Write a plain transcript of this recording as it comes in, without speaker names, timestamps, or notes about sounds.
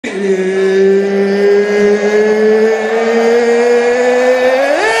It's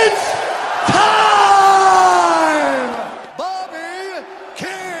time! Bobby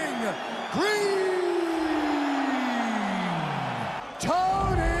King Green,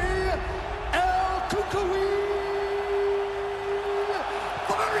 Tony El Kukui,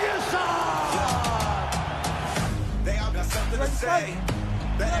 Ferguson. They all got something to say.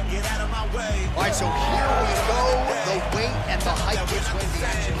 Better get out of my way. All right, so here we go. The weight and the height gives way the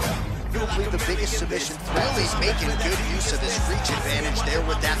action. You'll believe the biggest submission threat. He's making good use of his reach advantage there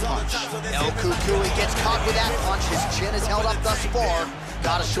with that punch. El Kukui gets caught with that punch. His chin is held up thus far.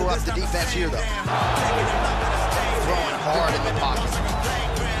 Gotta shore up the defense here, though. Throwing hard in the pocket.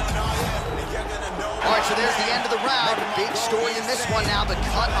 All right, so there's the end of the round. Big story in this one now. The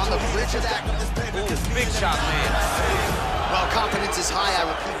cut on the bridge of that. Ooh, big shot, man. Well, confidence is high. I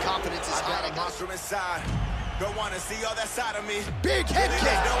repeat, confidence is high. I got a monster inside. Don't want to see all that side of me. Big head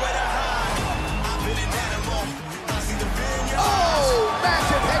kick. Nowhere to hide. I've been an animal. I see the vision. Oh,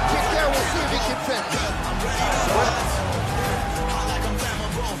 massive head kick there. We'll see if he can finish.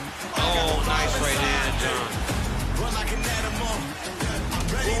 Oh, nice right hand, John. Run like an animal. I'm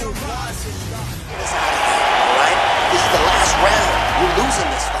ready to rise. All right? This is the last round. We're losing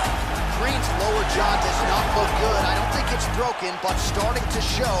this fight. Green's lower jaw does not look good. I don't think it's broken, but starting to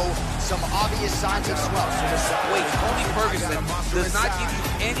show some obvious signs of swelling. Wait, Tony Ferguson does not give you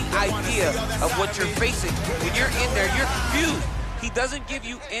any idea of what you're facing. When you're in there, you're confused. He doesn't give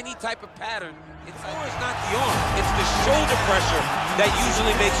you any type of pattern. It's not the arm. It's the shoulder pressure that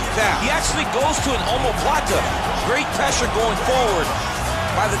usually makes you tap. He actually goes to an omoplata. Great pressure going forward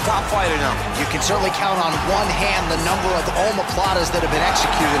by the top fighter now. You can certainly count on one hand the number of omoplatas that have been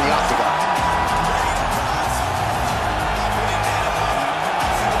executed in the octagon.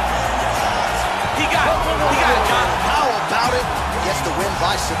 He got it, John. How about it? Gets the win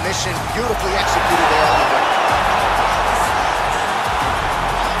by submission. Beautifully executed there on the ground.